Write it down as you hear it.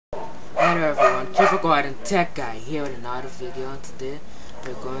Hello everyone, Keeper Garden Tech Guy here with another video, and today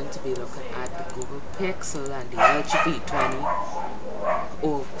we're going to be looking at the Google Pixel and the LG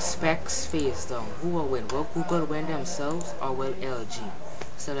V20 specs face down. Who will win? Will Google win themselves or will LG?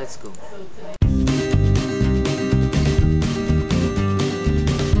 So let's go.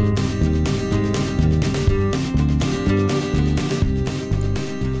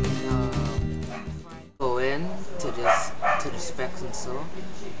 Go in to the specs and so.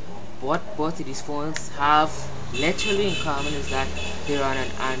 What both of these phones have literally in common is that they run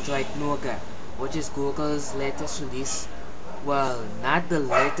an Android Nougat, which is Google's latest release. Well, not the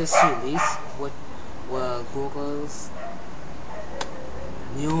latest release, but Google's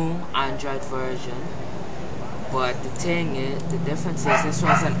new Android version. But the thing is, the difference is this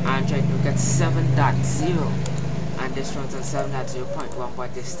runs on Android Nougat 7.0 and this runs on 7.0.1,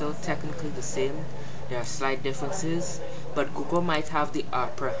 but they're still technically the same. There are slight differences, but Google might have the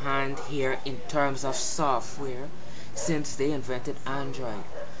upper hand here in terms of software since they invented Android.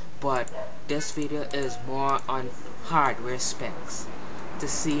 But this video is more on hardware specs to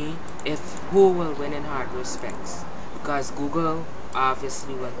see who will win in hardware specs, because Google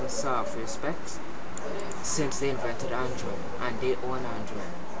obviously wins in software specs since they invented Android and they own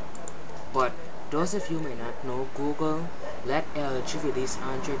Android. But those of you may not know, Google let LG release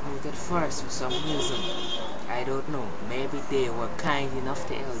Android Nougat first for some reason. I don't know, maybe they were kind enough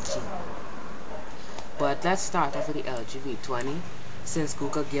to LG. But let's start off with the LG V20 since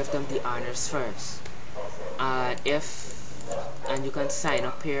Google gave them the honors first. And you can sign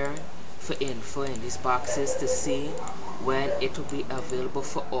up here for info in these boxes to see when it will be available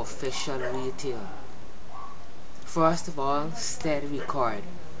for official retail. First of all, Steady Record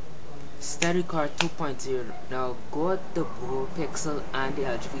 2.0. Now go to the Google Pixel and the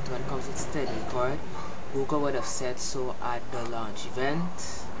LG V20 comes with Steady Record. Google would have said so at the launch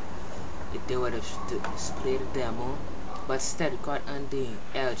event. They would have displayed a demo, but Steady Record on the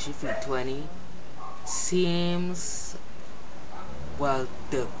LG V20 seems, well,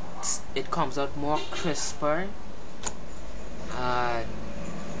 it comes out more crisper.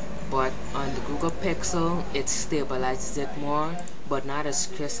 But on the Google Pixel it stabilizes it more, but not as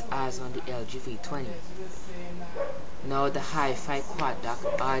crisp as on the LG V20. Now the hi-fi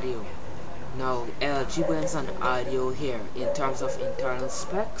quad-DAC audio. Now LG wins on audio here in terms of internal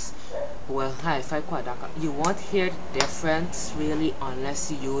specs. Well, hi-fi quad-DAC, you won't hear the difference really unless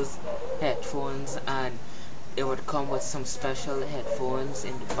you use headphones, and it would come with some special headphones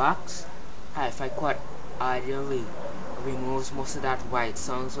in the box. Hi-fi quad audio removes most of that white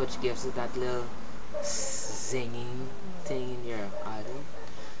sounds, which gives it that little zinging thing in your audio.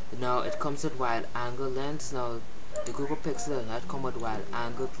 Now it comes with wide angle lens. Now the Google Pixel does not come with wide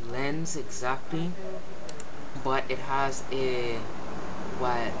angle lens exactly, but it has a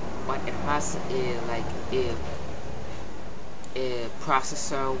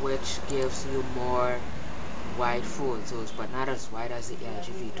processor which gives you more wide photos, but not as wide as the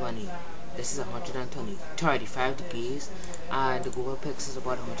LG V20. This is 35 degrees and the Google Pixel is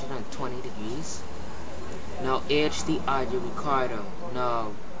about 120 degrees. Now HD audio recorder.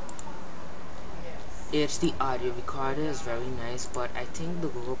 Now HD audio recorder is very nice, but I think the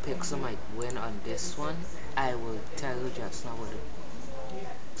Google Pixel might win on this one. I will tell you just now what it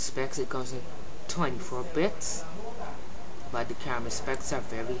specs. It comes in 24 bits, but the camera specs are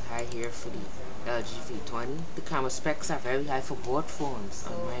very high here for the LG V20. The camera specs are very high for both phones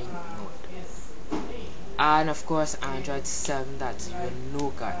on my note. And of course Android 7.0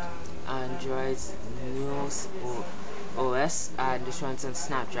 Nougat, Android's newest OS, and this runs on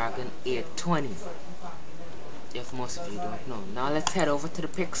Snapdragon 820, if most of you don't know. Now let's head over to the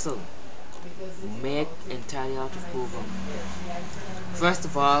Pixel, made entirely out of Google. First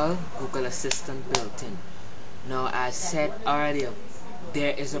of all, Google Assistant built in. Now, as said earlier,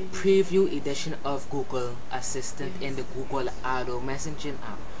 there is a preview edition of Google Assistant in the Google Auto messaging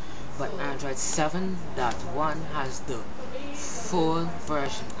app, but Android 7.1 has the full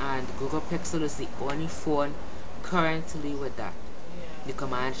version, and the Google Pixel is the only phone currently with that. You can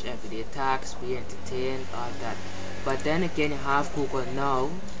manage everyday tasks, be entertained, all that. But then again, you have Google Now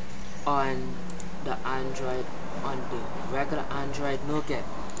on the regular Android Nougat,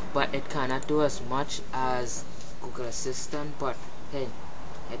 but it cannot do as much as Google Assistant, but hey,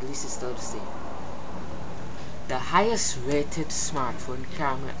 at least it's still the same. The highest rated smartphone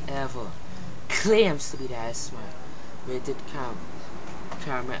camera ever claims to be the highest rated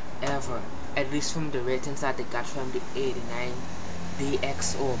camera ever, at least from the ratings that they got from the 89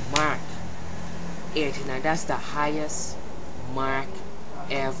 DxO mark. 89, that's the highest mark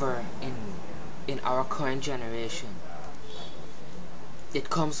ever in our current generation. It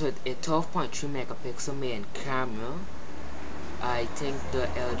comes with a 12.3 megapixel main camera. I think the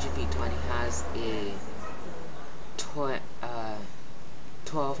LG V20 has a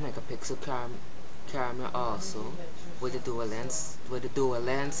 12 megapixel camera also with a dual lens. With a dual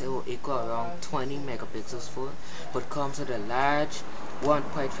lens, it will equal around 20 megapixels for, but comes with a large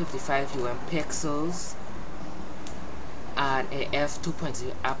 1.55 pixels and a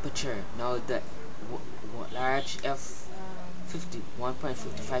f2.0 aperture. Now the large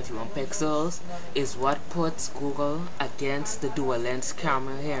f1.55 pixels is what puts Google against the dual lens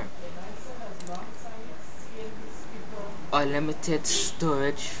camera here. Unlimited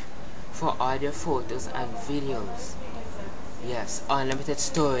storage for audio, photos and videos. Yes, unlimited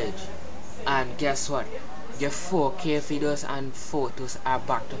storage. And guess what? Your 4K videos and photos are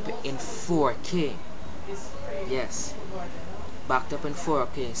backed up in 4K. Yes, backed up in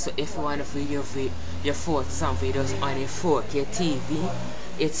 4K. So if you want to view your photos and videos on a 4K TV,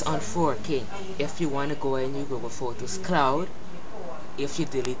 it's on 4K. If you want to go in your Google Photos cloud, if you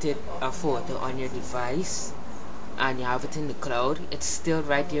deleted a photo on your device and you have it in the cloud, it's still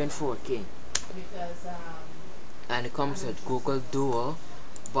right there in 4K. And it comes with Google Duo,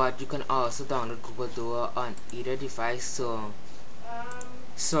 but you can also download Google Duo on either device, so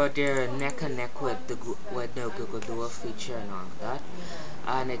they're neck and neck with the Google Duo feature and all that.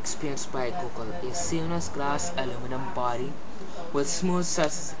 And experienced by Google, a seamless glass aluminum body with smooth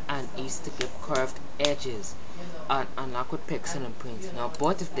surfaces and easy to grip curved edges, and unlock with pixel and print. Now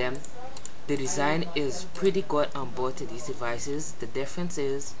both of them, the design is pretty good on both of these devices. The difference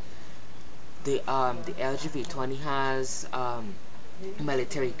is the LG V20 has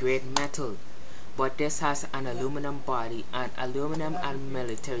military grade metal, but this has an aluminum body, and aluminum and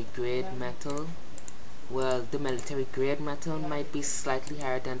military grade metal, well, the military grade metal might be slightly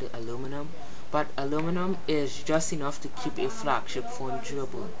higher than the aluminum, but aluminum is just enough to keep a flagship phone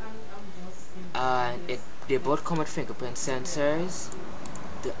durable. And they both come with fingerprint sensors.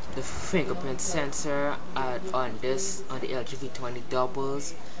 The fingerprint sensor on the LG V20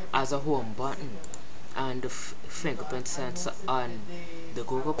 doubles as a home button, and the fingerprint sensor on the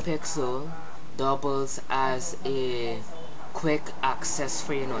Google Pixel doubles as a quick access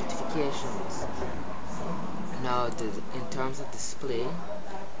for your notifications. Now in terms of display,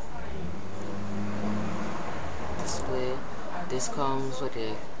 this comes with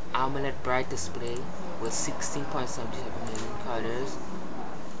a AMOLED bright display with 16.77 million colors,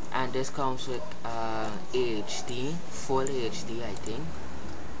 and this comes with HD, full HD I think,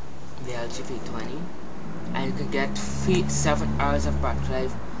 the LG V20, and you can get 7 hours of battery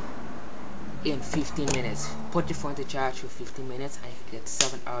life in 15 minutes. Put your phone to charge for 15 minutes and you can get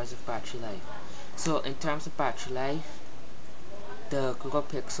 7 hours of battery life. So in terms of battery life, the Google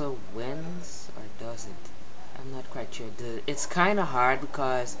Pixel wins, or does it? I'm not quite sure. It's kind of hard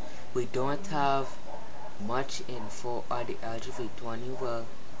because we don't have much info on the LG V20. Well,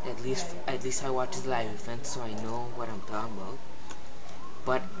 at least I watched the live event, so I know what I'm talking about.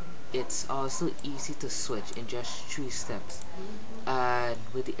 But it's also easy to switch in just 3 steps. And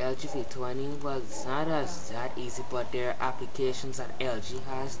with the LG V20, well, it's not that easy, but there are applications that LG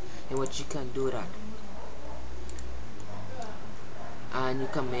has in which you can do that. And you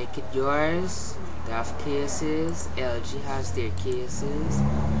can make it yours. They have cases. LG has their cases.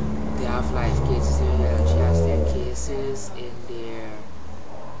 They have live cases here. LG has their cases in their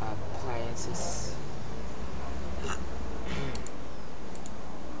appliances.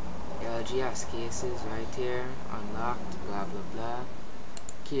 LG has cases right here, unlocked, blah blah blah.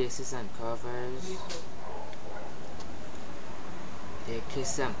 Cases and covers. Their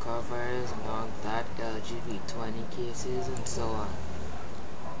cases and covers, among that, LG V20 cases and so on.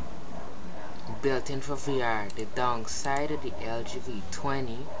 Built in for VR. The downside of the LG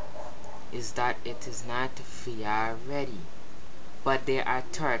V20 is that it is not VR ready. But there are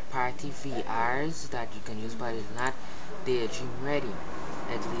third-party VRs that you can use, but it's not daydream ready.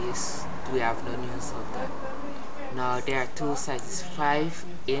 At least we have no news of that. Now there are two sizes,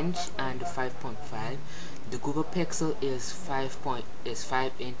 5-inch and 5.5. The Google Pixel is 5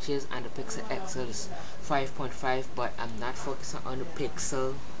 inches and the Pixel XL is 5.5, but I'm not focusing on the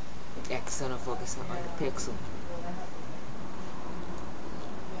Pixel XL, I'm focusing on the Pixel.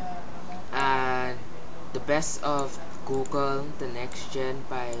 And the best of Google, the next gen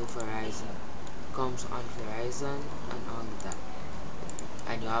by Verizon, comes on Verizon and all of that.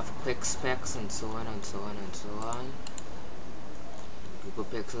 And you have quick specs and so on and so on and so on. Google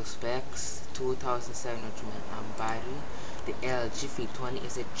Pixel specs, 2700 mAh battery. The LG V20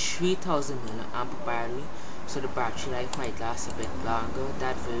 is a 3000 mAh battery, so the battery life might last a bit longer.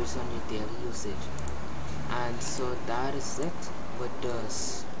 That varies on your daily usage. And so that is it. with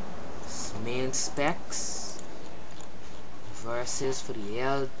the main specs versus for the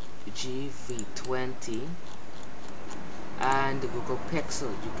LG V20 and the Google Pixel.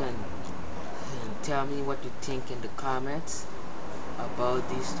 You can tell me what you think in the comments about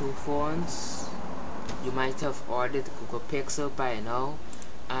these two phones. You might have ordered the Google Pixel by now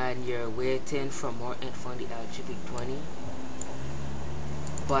and you're waiting for more info on the LG V20.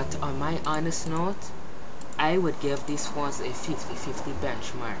 But on my honest note, I would give these phones a 50-50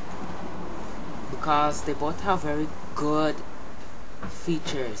 benchmark because they both have very good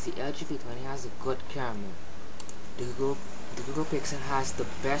features. The LG V20 has a good camera. The Google Pixel has the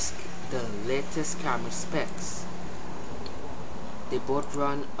latest camera specs. They both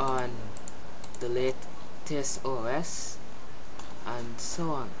run on the latest OS and so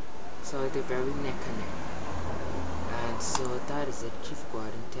on. So they're very neck and neck. And so that is it. Chief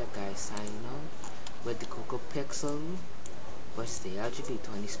Gordon Tech Guy signing out with the Google Pixel versus the LG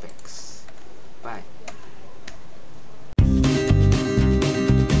V20 specs. Bye.